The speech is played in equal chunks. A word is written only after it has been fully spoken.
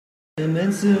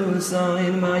Number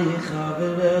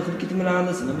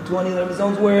 20, the Rebbe's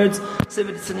own words.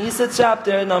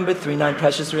 Chapter number 3. 9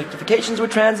 precious rectifications were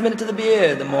transmitted to the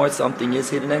beard. The more something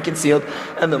is hidden and concealed,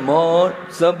 and the more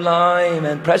sublime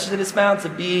and precious it is found to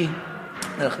be.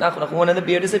 One in the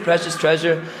beard is a precious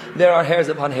treasure. There are hairs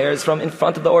upon hairs from in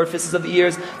front of the orifices of the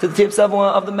ears to the tips of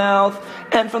the mouth,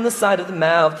 and from the side of the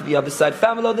mouth to the other side.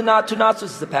 Found below the two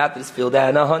nostrils is a path that is filled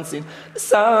and a huntsing. The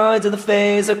sides of the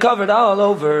face are covered all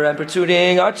over, and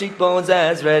protruding are cheekbones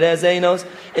as red as a nose.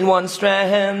 In one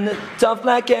strand, tough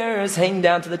black hairs hang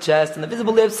down to the chest, and the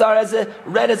visible lips are as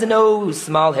red as a nose.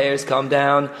 Small hairs come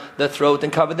down the throat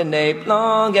and cover the nape.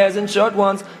 Long hairs and short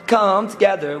ones come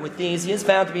together. With these he is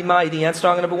found to be mighty and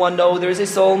strong. Number 1, no, there is a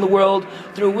soul in the world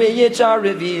through which are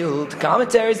revealed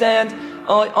commentaries and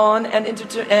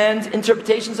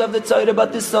interpretations of the Torah.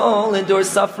 But this soul endures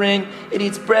suffering. It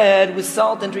eats bread with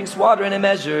salt and drinks water in a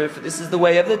measure. For this is the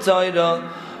way of the Torah.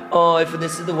 For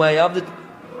this is the way of the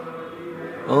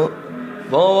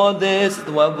for this is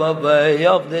the way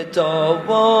of the Torah,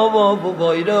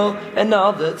 and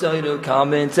of the Torah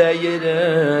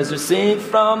commentators receive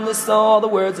from the soul. The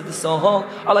words of the soul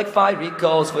are like fiery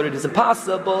coals, for it is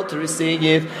impossible to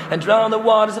receive and drown the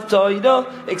waters of Torah,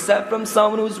 except from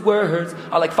someone whose words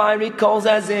are like fiery coals,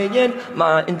 as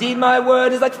indeed my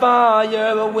word is like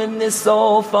fire. But when this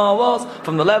soul falls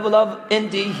from the level of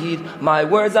indeed, my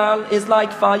words is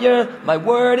like fire. My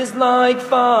word is like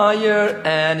fire,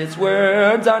 and its words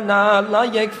are not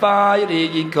like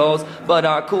fiery coals, but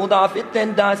are cooled off. It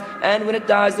then dies, and when it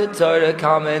dies, the Torah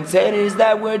commentators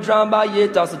that were drawn by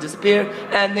it also disappear,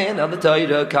 and then all the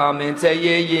Torah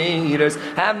commentators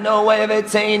have no way of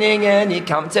attaining any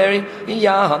commentary.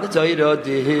 The Torah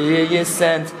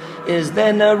descent is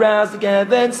then aroused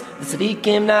against the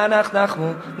tzaddikim, nanach,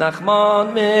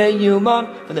 nachman, meuman.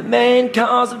 For the main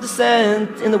cause of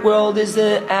descent in the world is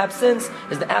the absence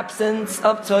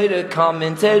of Torah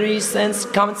commentary. Since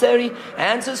commentary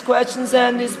answers questions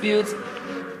and disputes,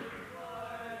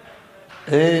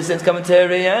 this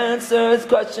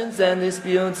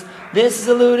is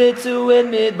alluded to in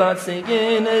midbar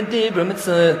singing a dibra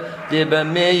mitzvah. Dibor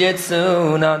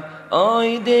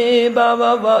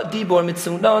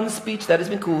mitzunan, speech that has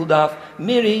been cooled off.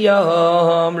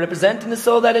 Miriam, representing the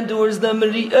soul that endures the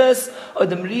merius or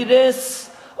the meriris,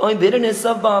 or bitterness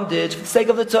of bondage. For the sake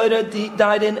of the Torah,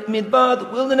 died in Midbar, the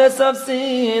wilderness of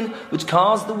sin, which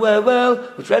caused the well,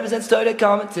 which represents Torah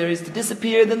commentaries, to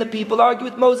disappear. Then the people argue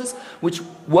with Moses, which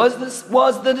was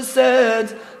the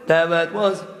descent that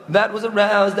was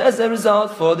aroused as a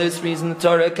result. For this reason, the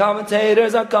Torah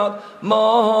commentators are called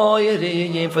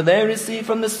moharan, for they receive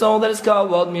from the soul that is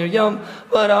called Miriam,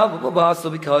 but also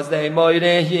because they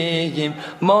moharan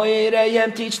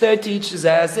teach their teachers,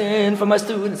 as in, from my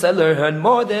students I learn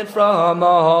more than from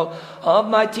all of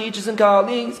my teachers and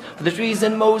colleagues. For this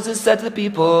reason, Moses said to the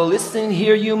people, listen,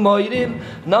 hear you moharan.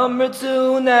 Number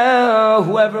 2, now,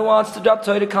 whoever wants to drop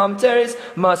Torah commentaries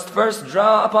must first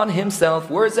draw upon himself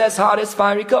words as hot as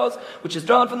fiery coals, which is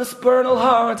drawn from the supernal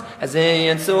heart. As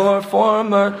a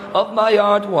former of my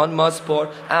heart, one must pour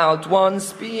out one's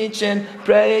speech and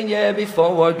pray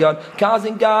before God,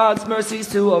 causing God's mercies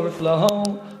to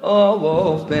overflow.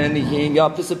 Opening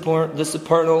up the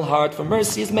supernal heart, for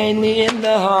mercy is mainly in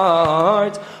the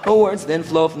heart. Words then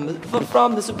flow from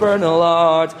the supernal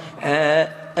heart,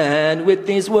 and with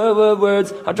these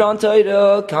words are drawn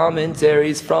Torah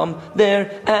commentaries from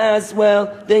there as well.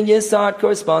 Then this heart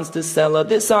corresponds to Selah.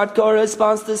 This heart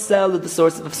corresponds to Selah, the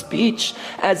source of speech,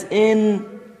 as in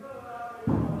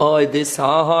this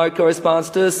heart corresponds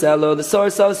to Selah, the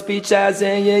source of speech, as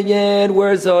in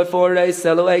words for a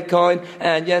Selah, a coin,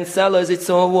 and yen Selah is its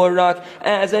rock,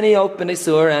 as any open a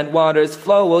sewer, and waters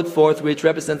flowed forth, which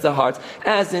represents the heart.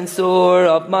 As in sewer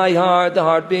of my heart, the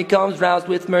heart becomes roused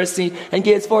with mercy and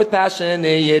gives forth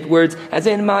passionate words. As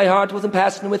in my heart was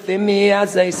impassioned within me,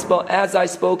 as I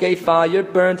spoke, a fire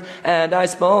burnt, and I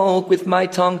spoke with my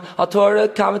tongue. All Torah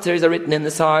commentaries are written in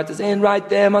this heart, as in, write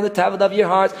them on the tablet of your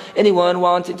heart. Anyone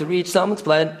wanting to reach some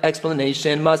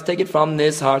explanation must take it from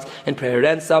this heart in prayer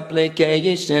and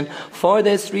supplication. For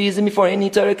this reason, before any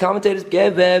Torah commentators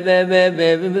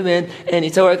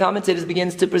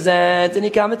begins to present any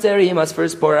commentary, he must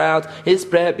first pour out his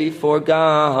prayer before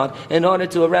God, in order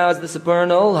to arouse the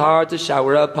supernal heart to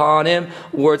shower upon him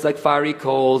words like fiery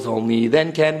coals. Only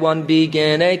then can one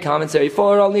begin a commentary,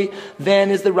 for only then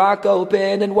is the rock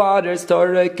opened and waters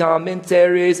Torah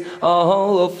commentaries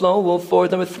flow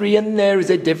forth. Number 3, and there is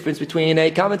a difference between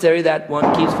a commentary that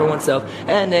one keeps for oneself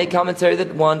and a commentary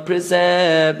that one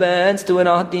presents to an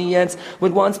audience.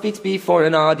 When one speaks before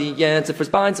an audience, it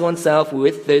first binds oneself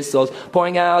with their souls,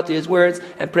 pouring out his words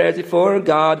and prayers before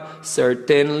God.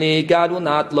 Certainly God will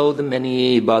not loathe the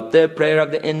many, but the prayer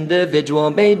of the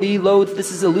individual may be loathed.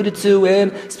 This is alluded to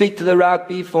in speak to the rock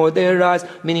before their eyes,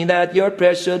 meaning that your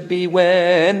prayer should be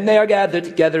when they are gathered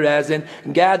together, as in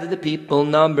gather the people,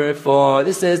 number 4.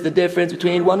 This is the difference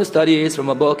between one who studies from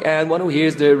a book and one who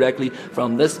hears directly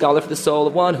from the scholar. For the soul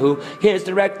of one who hears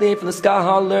directly from the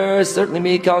scholar certainly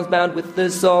becomes bound with the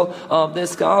soul of the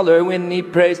scholar when he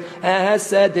prays, has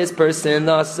said this person.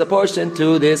 Thus a portion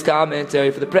to this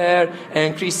commentary for the prayer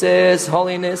increases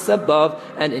holiness above,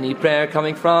 and any prayer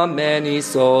coming from many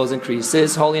souls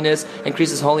increases holiness,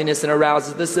 and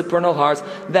arouses the supernal hearts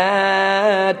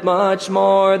that much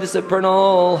more. The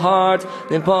supernal heart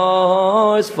then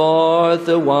pours forth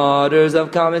the waters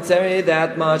of commentary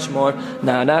that much more.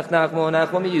 Nanach, nachma,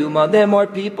 nachman, meuman. The more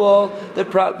people, the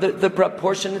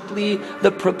proportionately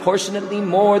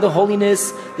more the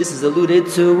holiness. This is alluded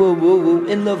to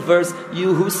in the verse,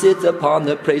 you who sit upon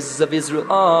the praises of Israel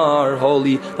are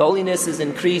holy. The holiness is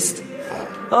increased.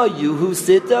 Oh, you who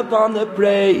sit upon the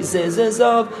praises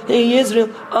of Israel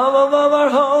are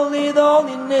holy. The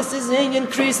holiness is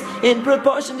increased in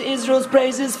proportion to Israel's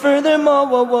praises. Furthermore,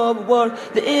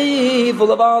 the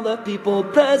evil of all the people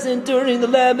present during the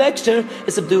lecture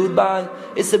is subdued by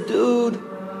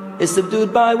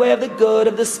way of the good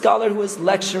of the scholar who is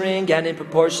lecturing, and in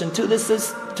proportion to this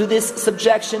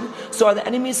subjection, so are the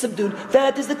enemies subdued.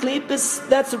 That is the clepis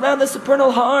that surround the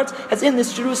supernal heart, as in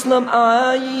this Jerusalem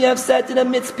I have set it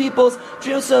amidst peoples.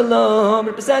 Jerusalem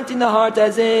representing the heart,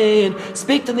 as in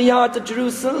speak to the heart of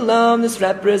Jerusalem. This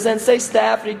represents a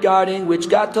staff regarding which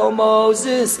God told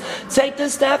Moses, take the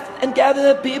staff and gather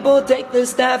the people. Take the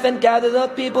staff and gather the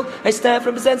people. A staff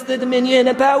represents the dominion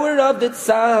and power of the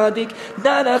tzaddik.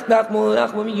 Nanach, nachma,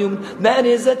 nachman, meuman. Man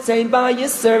is attained by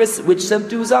his service, which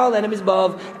subdues all enemies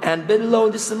above and below.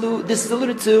 This is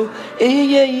alluded to.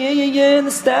 In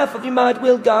the staff of your might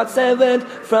will God send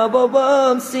from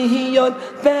Sion.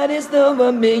 That is the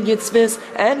mitzvahs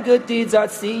and good deeds are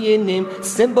seeing him,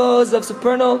 symbols of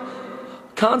supernal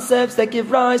concepts that give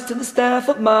rise to the staff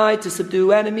of might to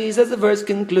subdue enemies, as the verse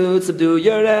concludes, subdue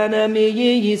your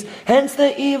enemies. Hence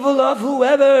the evil of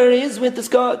whoever is with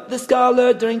the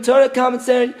scholar during Torah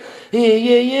commentary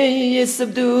is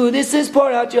subdued. This is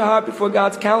pour out your heart before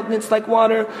God's countenance like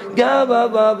water.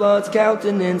 God's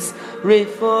countenance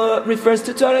refers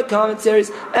to Torah commentaries.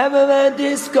 Ever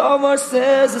this Gomar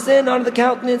says, as in on the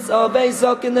countenance of a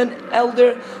Zulkin, an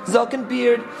elder. Zulkin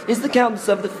beard is the countenance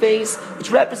of the face, which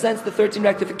represents the 13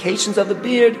 rectifications of the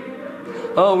beard,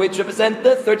 which represent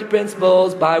the 30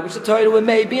 principles by which the Torah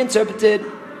may be interpreted.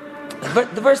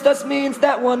 The verse thus means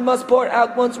that one must pour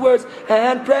out one's words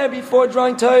and prayer before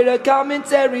drawing Torah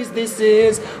commentaries. This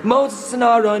is Moses and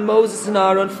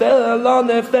Aaron fell on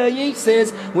their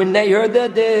faces when they heard the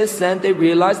descent. They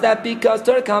realized that because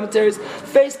Torah commentaries'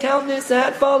 face countenance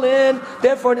had fallen,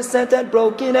 therefore descent had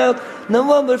broken out.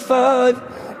 Number 5.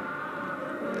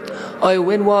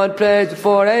 When one prays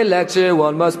before a lecture,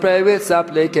 one must pray with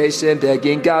supplication,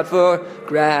 begging God for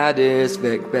gratis,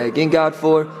 begging God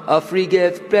for a free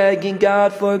gift, begging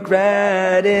God for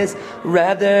gratis,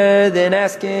 rather than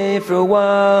asking for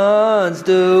one's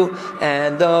due.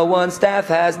 And though one's staff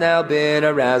has now been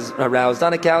aroused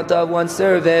on account of one's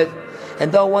service,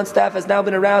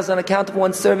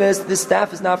 this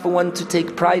staff is not for one to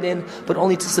take pride in, but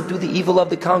only to subdue the evil of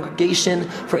the congregation.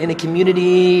 For in a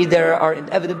community there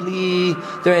inevitably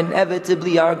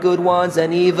are good ones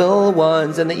and evil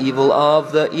ones, and the evil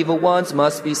of the evil ones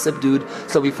must be subdued.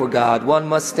 So before God one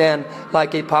must stand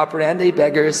like a pauper and a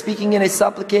beggar, speaking in a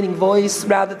supplicating voice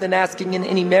rather than asking in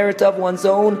any merit of one's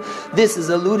own. This is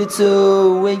alluded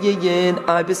to in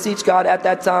I beseech God at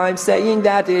that time, saying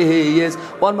that He is.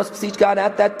 One must beseech God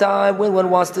at that time when one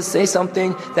wants to say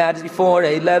something that is before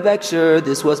a lecture.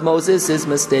 This was Moses'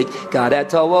 mistake. God had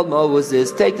told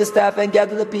Moses, take the staff and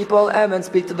gather the people and then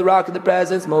speak to the rock in the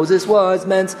presence. Moses was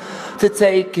meant to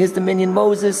take his dominion.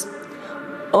 Moses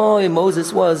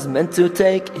was meant to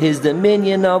take his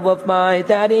dominion of might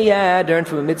that he had earned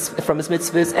from his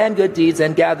mitzvahs and good deeds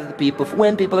and gather the people. For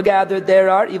when people are gathered, there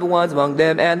are evil ones among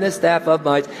them, and the staff of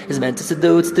might is meant to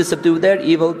subdue their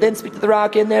evil. Then speak to the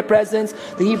rock in their presence.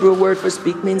 The Hebrew word for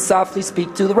speak means softly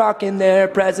speak to the rock in their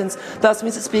presence. Thus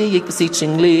means to speak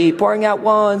beseechingly, pouring out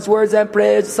one's words and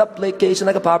prayers, supplication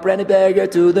like a pauper and a beggar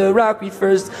to the rock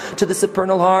refers to the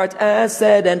supernal heart as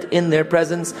said, and in their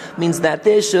presence means that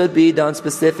this should be done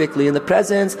specifically specifically in the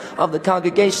presence of the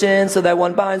congregation, so that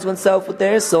one binds oneself with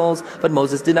their souls. But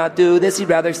Moses did not do this. He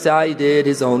rather cited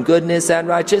his own goodness and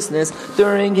righteousness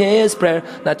during his prayer,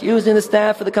 not using the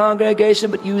staff for the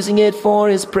congregation, but using it for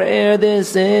his prayer.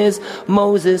 This is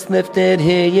Moses lifted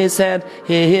his hand.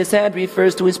 His hand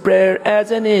refers to his prayer as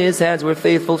in his hands were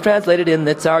faithful, translated in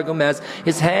the Targum as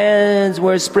his hands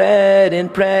were spread in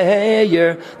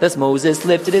prayer. Thus Moses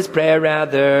lifted his prayer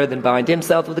rather than bind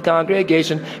himself with the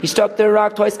congregation. He struck the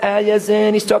rock twice, as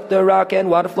in he struck the rock and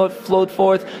water flowed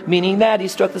forth, meaning that he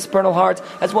struck the supernal heart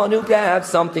as one who grabs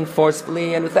something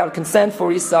forcefully and without consent,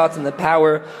 for he sought in the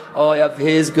power of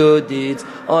his good deeds.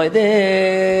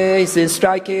 This is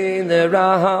striking the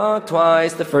rock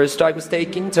twice. The first strike was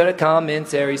taken to the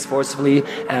commentaries forcefully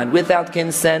and without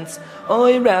consent.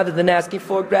 Rather than asking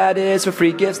for gratis for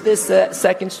free gifts, this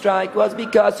second strike was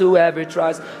because whoever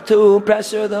tries to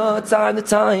pressure the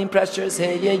time pressures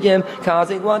him,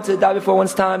 causing one to die before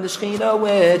one's time. The Shekhinah,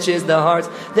 which is the heart,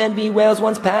 then bewails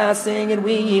one's passing and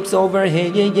weeps over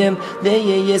him.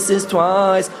 This is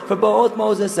twice, for both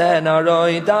Moses and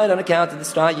Aaron died on account of the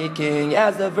striking.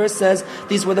 As the verse says,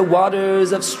 these were the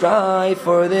waters of strife.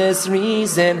 For this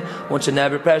reason, one should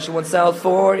never pressure oneself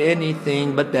for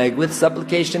anything, but beg with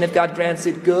supplication. If God grants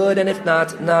it, good, and if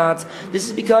not, not. This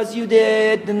is because you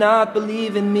did not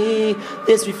believe in me.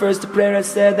 This refers to prayer as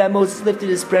said that Moses lifted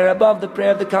his prayer above the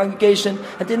prayer of the congregation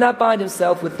and did not bind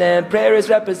himself with them. Prayer is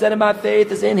represented by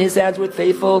faith, as in his hands were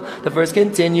faithful. The verse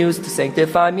continues, to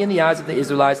sanctify me in the eyes of the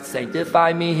Israelites, to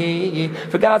sanctify me.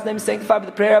 For God's name is sanctified by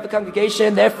the prayer of the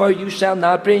congregation. Therefore you shall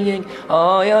not bring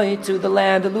to the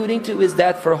land, alluding to his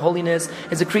death. For holiness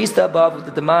is increased above with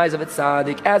the demise of its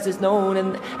tzaddik, as is known,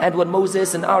 and what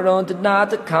Moses and Aaron did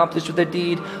not accomplish with their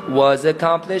deed was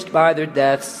accomplished by their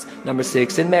deaths. Number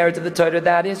 6, in merit of the Torah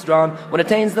that is drawn, one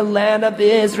attains the land of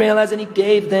Israel, as in he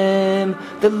gave them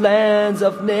the lands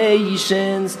of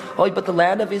nations. But the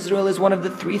land of Israel is one of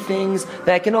the 3 things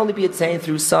that can only be attained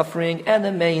through suffering, and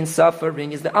the main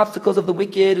suffering is the obstacles of the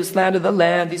wicked who slander the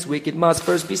land. These wicked must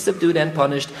first be subdued and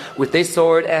punished with a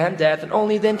sword and death, and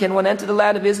only then can one enter the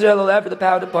land of Israel. However, the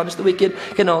power to punish the wicked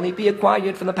can only be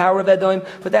acquired from the power of Edom,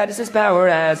 for that is his power,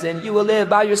 as in you will live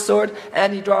by your sword,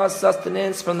 and he draws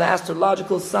sustenance from the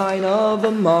astrological sign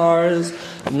of Mars.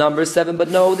 Number 7, but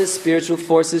no, this spiritual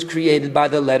force is created by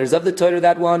the letters of the Torah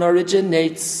that one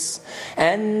originates,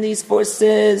 and these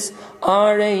forces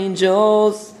are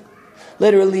angels.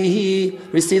 Literally, he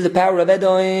received the power of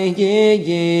Edom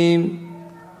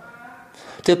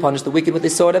to punish the wicked with the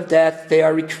sword of death. They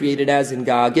are recreated as in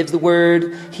God gives the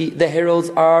word. The heralds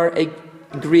are a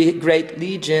great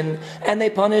legion, and they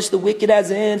punish the wicked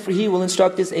as in, for he will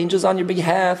instruct his angels on your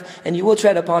behalf, and you will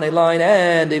tread upon a lion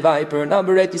and a viper.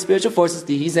 Number 8, these spiritual forces,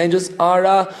 these angels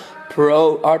are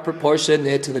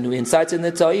proportionate to the new insights in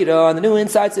the Torah, and the new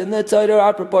insights in the Torah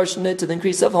are proportionate to the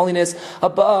increase of holiness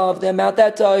above the amount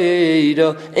that Torah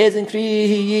is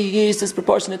increased, is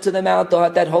proportionate to the amount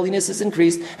that holiness is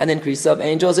increased, and the increase of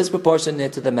angels is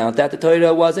proportionate to the amount that the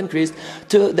Torah was increased.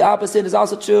 To the opposite is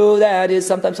also true, that is,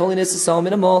 sometimes holiness is so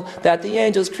minimal that the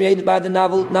angels created by the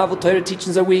novel Torah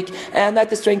teachings are weak, and lack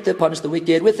the strength to punish the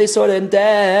wicked with a sword and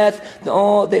death.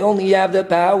 They only have the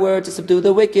power to subdue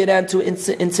the wicked and to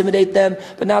intimidate them,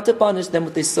 but not to punish them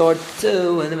with a sword,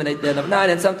 to eliminate them of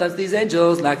night. And sometimes these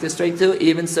angels lack the strength to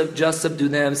even just subdue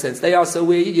them, since they are so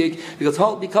weak.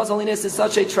 Because holiness is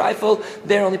such a trifle,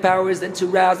 their only power is then to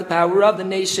rouse the power of the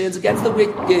nations against the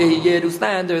wicked who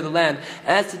slander the land.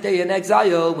 As today in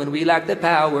exile, when we lack the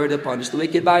power to punish the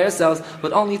wicked by ourselves,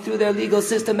 but only through their legal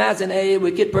system, as in a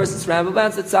wicked person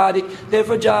surrounds the tzaddik,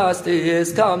 therefore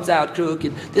justice comes out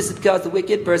crooked. This is because the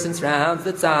wicked person surrounds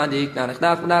the tzaddik, nach,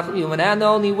 nachman, meuman, and the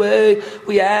only way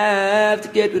we have to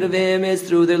get rid of him is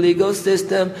through their legal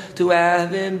system, to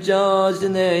have him judged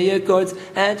in their courts,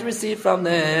 and to receive from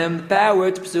them the power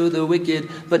to pursue the wicked.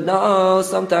 But no,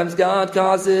 sometimes God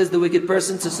causes the wicked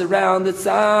person to surround the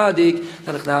tzaddik,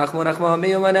 nach, nachman,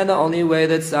 meuman, and the only way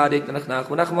that tzaddik, nach,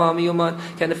 nachman, meuman,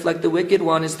 can deflect the wicked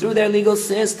one is through their legal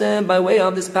system. By way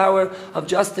of this power of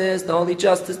justice, the only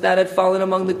justice that had fallen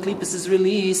among the klippas is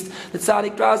released. The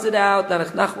tzaddik draws it out, nach,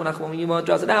 nachman, meuman,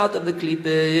 draws it out of the klippas,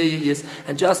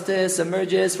 and justice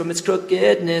emerges from its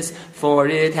crookedness, for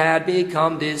it had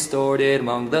become distorted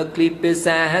among the klippas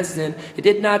as in. It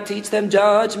did not teach them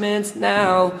judgments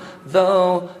now,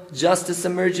 though justice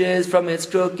emerges from its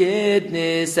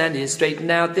crookedness and is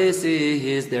straightened out. This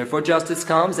is therefore justice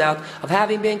comes out of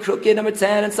having been crooked. Number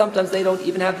 10, and sometimes they don't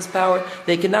even have this power.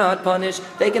 They cannot punish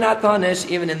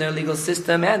even in their legal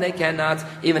system, and they cannot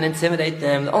even intimidate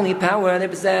them. The only power they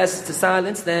possess is to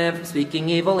silence them from speaking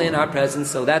evil in our presence,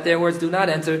 so that their words do not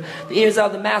enter the ears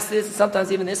of the masses. And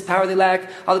sometimes even this power they lack,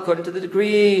 all according to the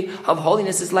degree of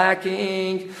holiness is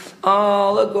lacking.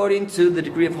 All according to the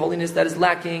degree of holiness that is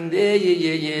lacking.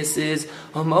 This is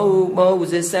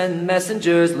Moses and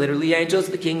messengers, literally angels,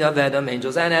 the king of Edom.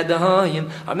 Angels and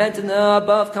Edohim are meant in the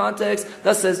above context.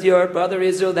 Thus says your brother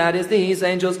Israel, that is, these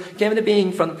angels came into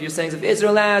being from the pure sayings of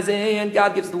Israel, as in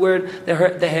God gives the word.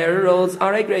 The heralds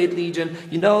are a great legion.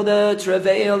 You know the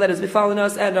travail that has befallen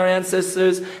us and our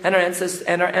ancestors, and our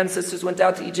ancestors went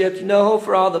out to Egypt. You know,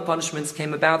 for all the punishments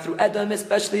came about through Edom,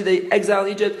 especially the exile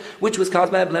Egypt, which was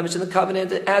caused by a blemish in the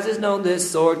covenant. As is known,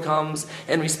 this sword comes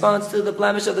in response to the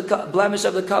blemish of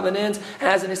the covenant,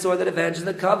 as in a sword that avenges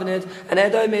the covenant. And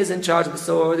Edom is in charge of the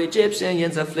sword. The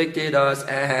Egyptians afflicted us,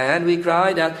 and we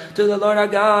cried out to the Lord our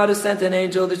God, who sent an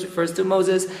angel. This refers to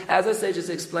Moses, as our sages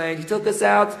explained. He took us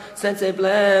out, sent a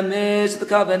blemish. The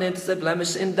covenant is a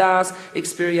blemish in das,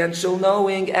 experiential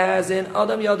knowing, as in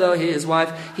Adam Yoda, his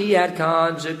wife. He had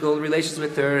conjugal relations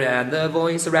with her, and the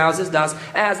voice arouses das,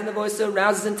 as in the voice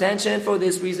arouses intention. For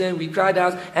this reason we cried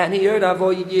out, and he heard our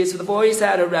voice, for the voice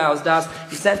had aroused us.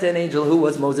 He sent an angel who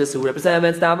was Moses, who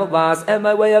represents Navavas, and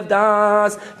by way of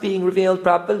das being revealed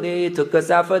properly, took us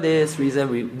out. For this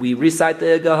reason we recite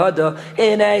the Gahada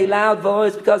in a loud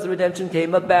voice, because the redemption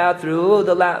came about through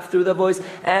the voice,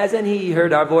 as in he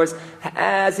heard our voice,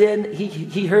 as in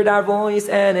he heard our voice,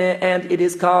 and it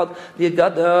is called the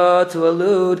Agada to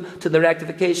allude to the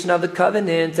rectification of the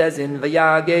covenant, as in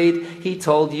Vayaged, he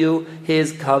told you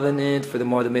his covenant.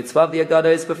 Furthermore, the mitzvah of the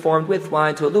Agada is performed with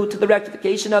wine to allude to the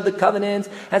rectification of the covenant,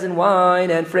 as in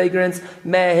wine and fragrance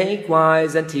make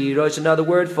wise, and tirosh, another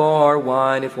word for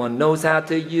wine. If one knows how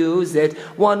to use it,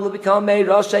 one will become a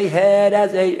rosh head,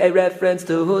 as a reference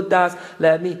to Hudas.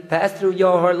 Let me pass through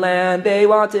your land. They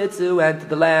wanted to enter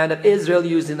the land of Israel,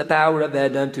 using the power of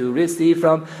Edom to receive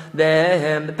from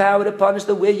them the power to punish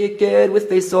the wicked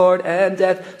with a sword and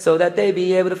death, so that they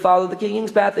be able to follow the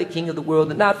king's path, the king of the world,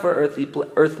 and not for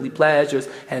earthly pleasures.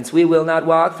 Hence we will not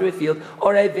walk through a field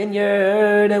or a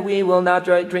vineyard, and we will not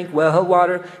drink well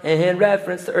water in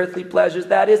reference to earthly pleasures.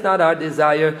 That is not our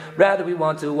desire. Rather, we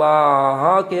want to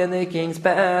walk in the king's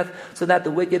path, so that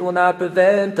the wicked will not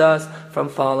prevent us from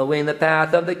following the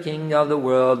path of the king of the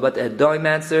world. But Edom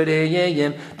answered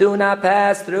him, do not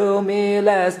pass through me,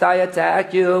 lest I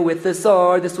attack you with the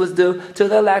sword. This was due to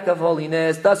the lack of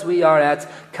holiness. Thus we are at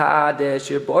Kadesh,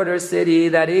 your border city,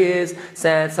 that is,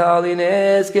 since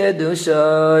holiness,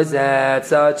 Kedusha, is at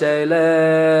such a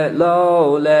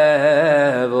low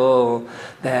level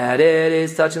that it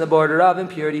is touching the border of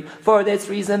impurity. For this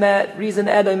reason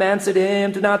Edom answered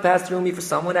him, do not pass through me, for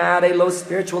someone at a low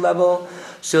spiritual level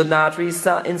should not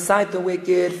incite the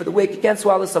wicked, for the wicked can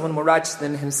swallow someone more righteous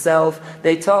than himself.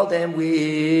 They told him,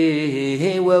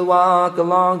 we will walk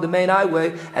along the main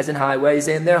highway, as in highways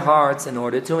in their hearts, in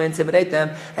order to intimidate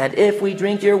them. And if we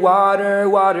drink your water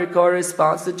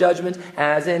corresponds to judgment,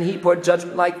 as in he poured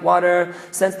judgment like water.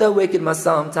 Since the wicked must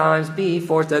sometimes be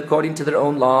forced according to their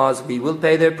own laws, we will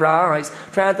pay their price.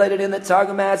 Translated in the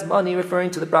Targum as money, referring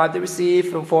to the bribe they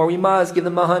receive, for we must give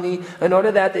them money, in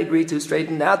order that they agree to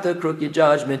straighten out the crooked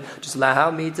judgment. Just allow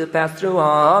me to pass through.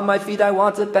 On my feet I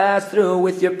want to pass through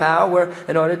with your power,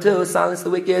 in order to silence the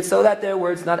wicked, so that their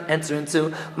words not enter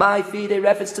into my feet. A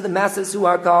reference to the masses who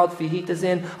are called feet, as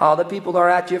in all the people are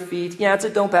at your feet. He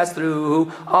answered, don't pass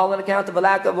through, all on account of a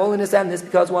lack of holiness, and this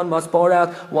because one must pour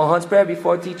out one's prayer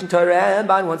before teaching Torah, and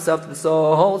bind oneself to the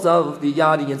souls of the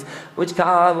audience, which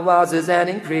causes an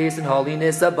increase in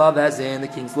holiness above, as in the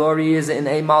king's glory is in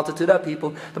a multitude of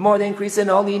people. The more they increase in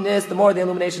holiness, the more the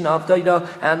illumination of Torah,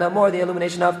 and the more the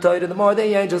illumination of Torah, the more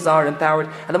the angels are empowered,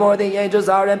 and the more the angels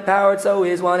are empowered, so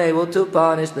is one able to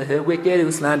punish the wicked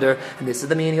who slander. And this is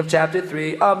the meaning of chapter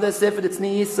 3 of the Sifrit. It's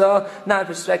Nisa. 9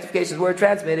 rectifications were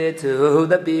transmitted to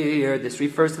the beard. This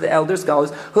refers to the elder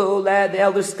scholars who led. The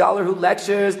elder scholar who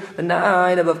lectures. The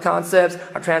 9 above concepts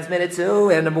are transmitted to.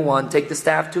 And number 1, take the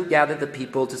staff to gather the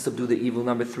people to subdue the evil.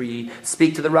 Number 3,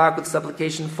 speak to the rock with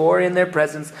supplication. 4, in their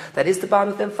presence, that is to bond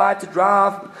with them. 5, to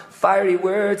draw fiery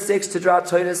words. 6, to draw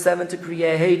Torah. 7, to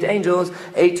create angels.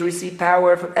 8, to receive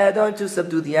power from Edom to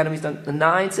subdue the enemies.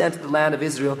 9, to enter the land of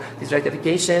Israel. These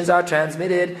rectifications are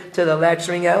transmitted to the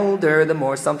lecturing elder. The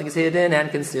more something is hidden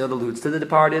and concealed alludes to the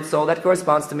departed soul. That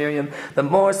corresponds to Miriam. The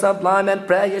more sublime and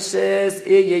precious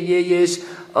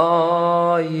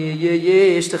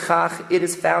It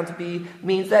is found to be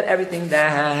means that everything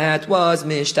that was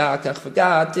mishtach,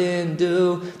 forgotten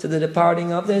due to the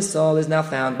departing of this soul is now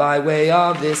found by way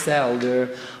of this elder.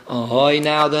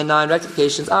 Now the 9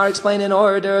 rectifications are explained in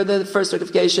order. The first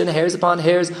rectification, hairs upon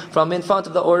hairs from in front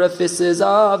of the orifices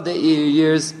of the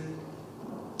ears,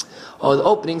 or the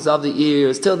openings of the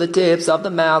ears, till the tips of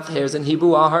the mouth. Hairs in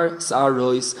Hebrew are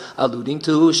sarois, alluding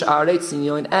to Sha'arei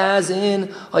Tzion, as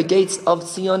in gates of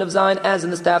Tzion of Zion, as in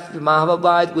the staff of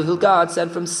Mahavabad, will God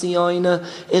sent from Tzion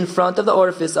in front of the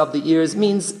orifice of the ears,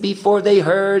 means before they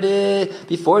heard,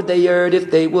 if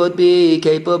they would be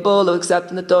capable of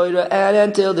accepting the Torah, and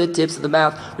until the tips of the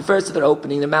mouth refers to their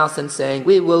opening their mouths and saying,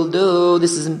 we will do.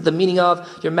 This is the meaning of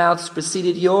your mouths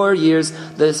preceded your ears.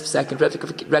 The second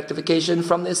rectification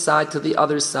from this side to the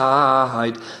other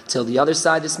side, till the other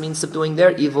side. This means subduing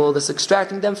their evil, thus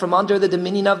extracting them from under the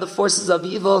dominion of the forces of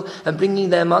evil and bringing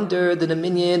them under the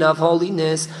dominion of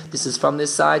holiness. This is from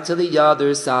this side to the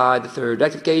other side. The third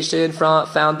rectification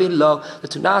found below. The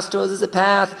 2 nostrils is a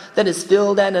path that is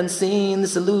filled and unseen.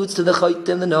 This alludes to the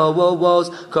choitim, the no-woes,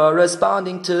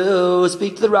 corresponding to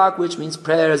speak to the rock, which means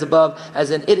prayer, as above, as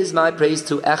in it is my praise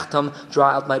to echtam,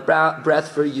 draw out my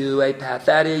breath for you. A path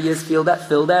that is filled,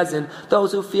 as in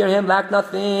those who fear him lack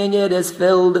nothing. It is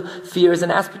filled. Fear is an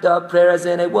aspect of prayer, as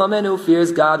in a woman who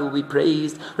fears God will be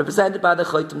praised. Represented by the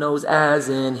choitim nose, as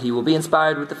in he will be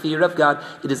inspired with the fear of God.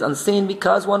 It is unseen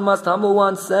because one must humble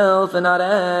oneself and not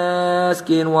ask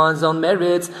in one's own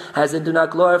merits, as in do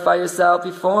not glorify yourself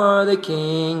before the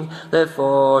king. The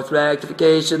fourth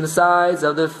rectification, the sides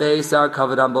of the face are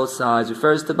covered on both sides,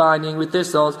 refers to binding with their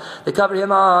souls. They cover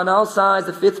him on all sides.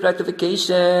 The fifth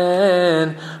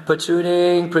rectification,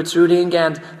 protruding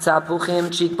and tapuchim,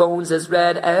 cheekbones as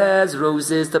red as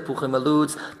roses. Tapuchim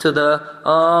alludes to the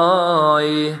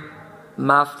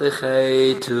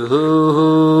maftechei,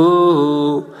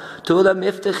 to the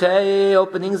miftechei,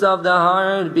 openings of the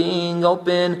heart being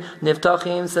open.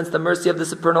 Niftachim, since the mercy of the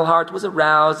supernal heart was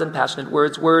aroused, and passionate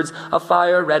words of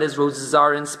fire, red as roses,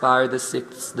 are inspired. The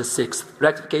sixth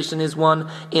rectification is one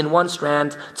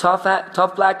strand.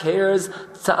 Tough black hairs,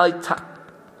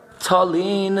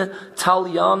 Italian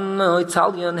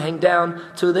hang down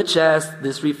to the chest.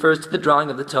 This refers to the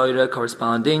drawing of the Torah,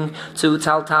 corresponding to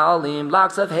taltalim,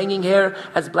 locks of hanging hair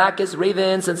as black as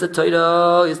raven, since the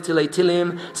Torah is tilei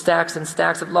tilim, stacks and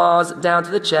stacks of laws down to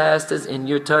the chest, as in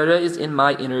your Torah is in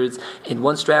my innards. In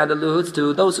one strand alludes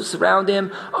to those who surround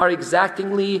him are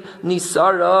exactingly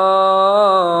nisara.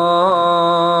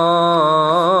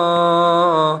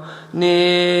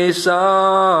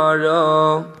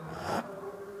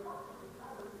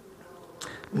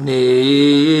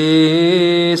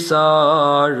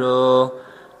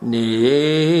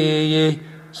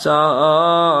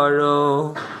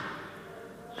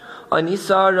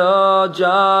 Anisara,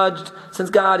 judged, since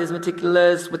God is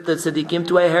meticulous with the tzaddikim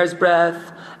to a hair's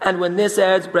breadth, and when this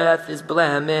hair's breadth is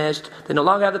blemished, they no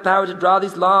longer have the power to draw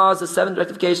these laws. The seventh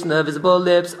rectification, the visible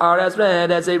lips are as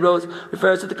red as a rose,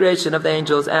 refers to the creation of the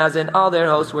angels, as in all their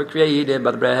hosts were created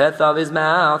by the breath of his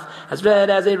mouth. As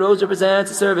red as a rose represents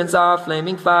the servants are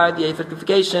flaming fire. The eighth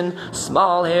rectification,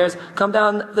 small hairs come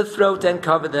down the throat and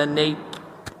cover the nape.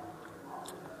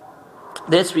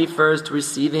 This refers to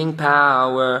receiving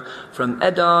power from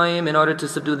Edom in order to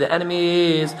subdue the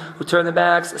enemies who turn their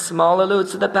backs. Small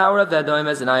alludes to the power of Edom,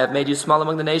 as in I have made you small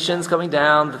among the nations, coming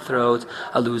down the throat.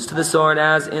 Alludes to the sword,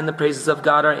 as in the praises of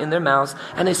God are in their mouths,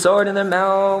 and a sword in their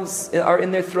mouths are in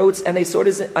their throats, and a sword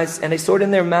in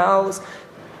their mouths.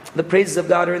 The praises of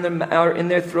God are in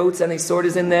their throats, and a sword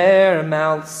is in their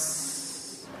mouths.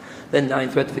 The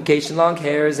ninth rectification, long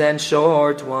hairs and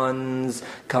short ones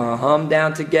come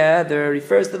down together,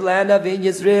 refers to the land of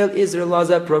Israel. Israel was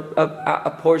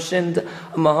apportioned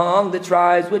among the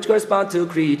tribes which correspond to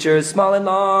creatures small and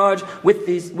large. With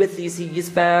these he is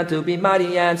found to be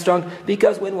mighty and strong,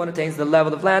 because when one attains the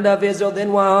level of land of Israel,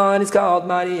 then one is called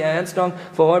mighty and strong.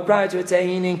 For prior to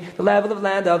attaining the level of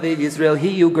land of Israel,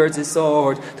 he who girds his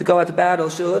sword to go out to battle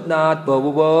should not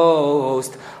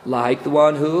boast, like the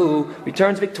one who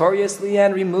returns victorious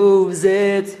and removes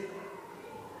it.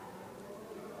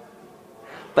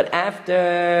 But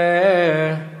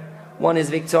after one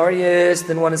is victorious,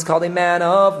 then one is called a man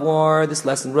of war. This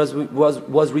lesson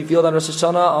was revealed on Rosh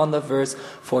Hashanah on the verse,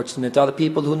 fortunate are the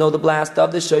people who know the blast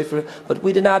of the shofar. But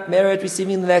we did not merit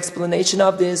receiving the explanation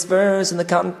of this verse in the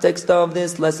context of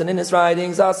this lesson in his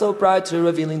writings. Also, prior to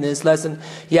revealing this lesson,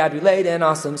 he had relayed an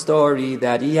awesome story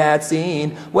that he had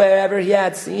seen. Wherever he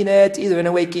had seen it, either in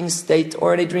a waking state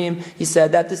or in a dream, he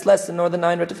said that this lesson, or the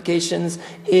 9 rectifications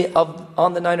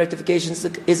on the 9 rectifications,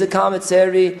 is a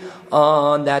commentary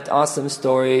on that awesome awesome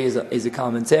story is a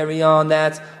commentary on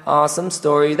that awesome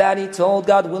story that he told.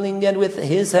 God willing, and with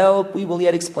his help, we will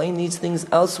yet explain these things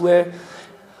elsewhere.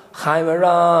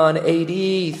 Moharan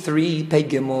 83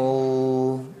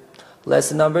 Pegimel.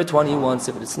 Lesson number 21,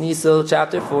 Sefer Snisel,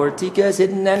 chapter 4, Tika is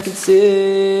hidden and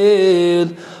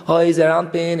concealed. Holier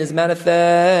Anpin is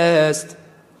manifest,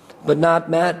 but not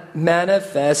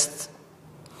manifest.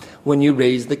 When you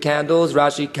raise the candles,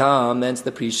 Rashi comments,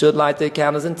 the priest should light the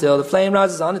candles until the flame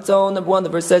rises on its own. Number 1, the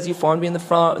verse says, you formed me in the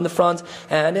front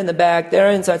and in the back. There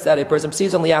are insights that a person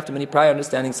perceives only after many prior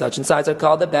understandings. Such insights are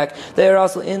called the back. There are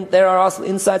also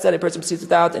insights that a person perceives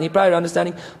without any prior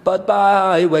understanding, but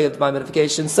by way of divine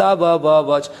modification.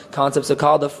 Concepts are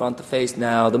called the front, the face.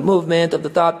 Now, the movement of the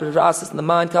thought process in the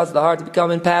mind causes the heart to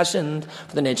become impassioned.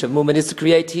 For the nature of movement is to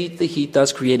create heat. The heat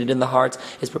thus created in the heart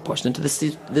is proportionate to the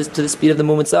speed of the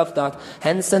movement itself.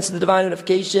 Hence, sense of the divine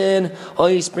unification,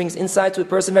 Holi brings insight to a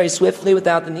person very swiftly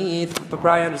without the need for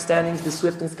prior understandings. The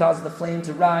swiftness causes the flame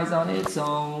to rise on its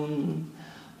own.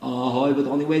 But the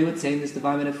only way to attain this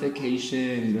divine unification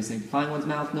is by sanctifying one's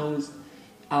mouth, nose,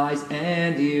 eyes,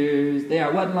 and ears. They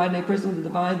are what enlighten a person with the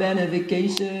divine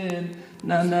benefication.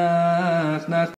 Nanach,